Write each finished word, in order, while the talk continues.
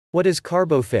What is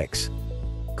Carbofix?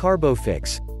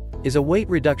 Carbofix is a weight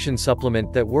reduction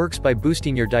supplement that works by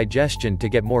boosting your digestion to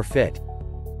get more fit.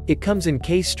 It comes in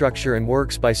case structure and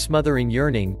works by smothering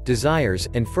yearning, desires,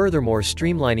 and furthermore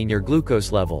streamlining your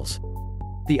glucose levels.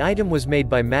 The item was made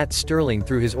by Matt Sterling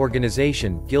through his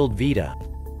organization, Guild Vita.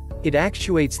 It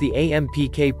actuates the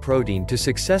AMPK protein to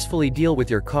successfully deal with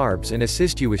your carbs and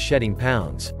assist you with shedding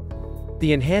pounds.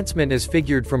 The enhancement is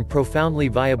figured from profoundly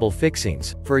viable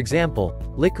fixings, for example,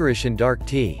 licorice and dark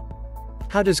tea.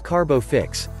 How does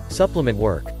Carbofix supplement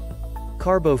work?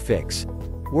 Carbofix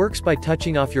works by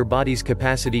touching off your body's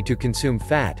capacity to consume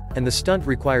fat, and the stunt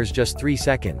requires just 3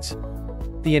 seconds.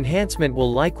 The enhancement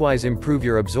will likewise improve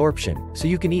your absorption, so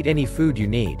you can eat any food you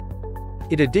need.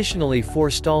 It additionally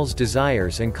forestalls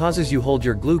desires and causes you hold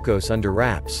your glucose under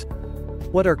wraps.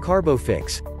 What are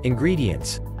Carbofix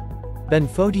ingredients?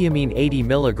 Benfotiamine 80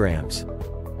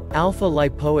 mg,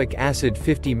 alpha-lipoic acid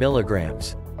 50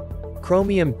 mg,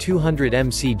 chromium 200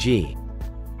 mcg,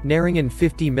 naringein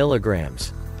 50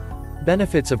 mg.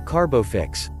 Benefits of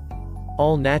Carbofix: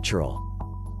 all natural.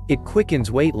 It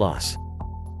quickens weight loss.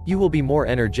 You will be more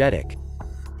energetic.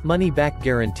 Money-back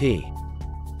guarantee.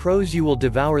 Pros: you will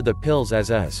devour the pills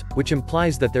as is, which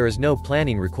implies that there is no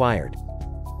planning required.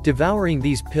 Devouring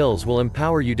these pills will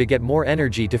empower you to get more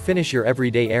energy to finish your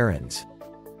everyday errands.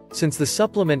 Since the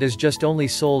supplement is just only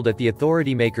sold at the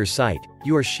authority maker's site,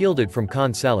 you are shielded from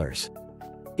con sellers.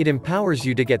 It empowers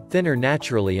you to get thinner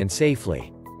naturally and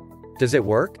safely. Does it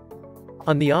work?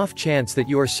 On the off chance that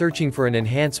you are searching for an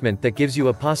enhancement that gives you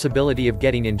a possibility of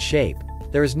getting in shape,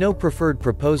 there is no preferred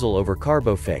proposal over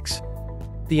Carbofix.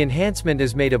 The enhancement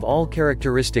is made of all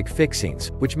characteristic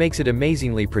fixings, which makes it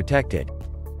amazingly protected.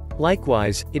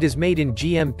 Likewise, it is made in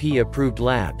GMP-approved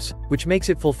labs, which makes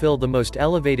it fulfill the most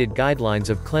elevated guidelines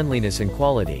of cleanliness and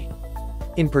quality.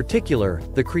 In particular,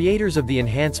 the creators of the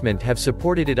enhancement have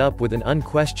supported it up with an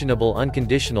unquestionable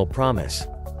unconditional promise.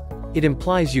 It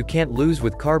implies you can't lose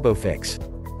with Carbofix.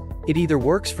 It either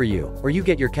works for you, or you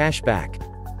get your cash back.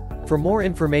 For more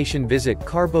information visit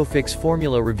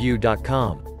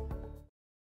carbofixformulareview.com.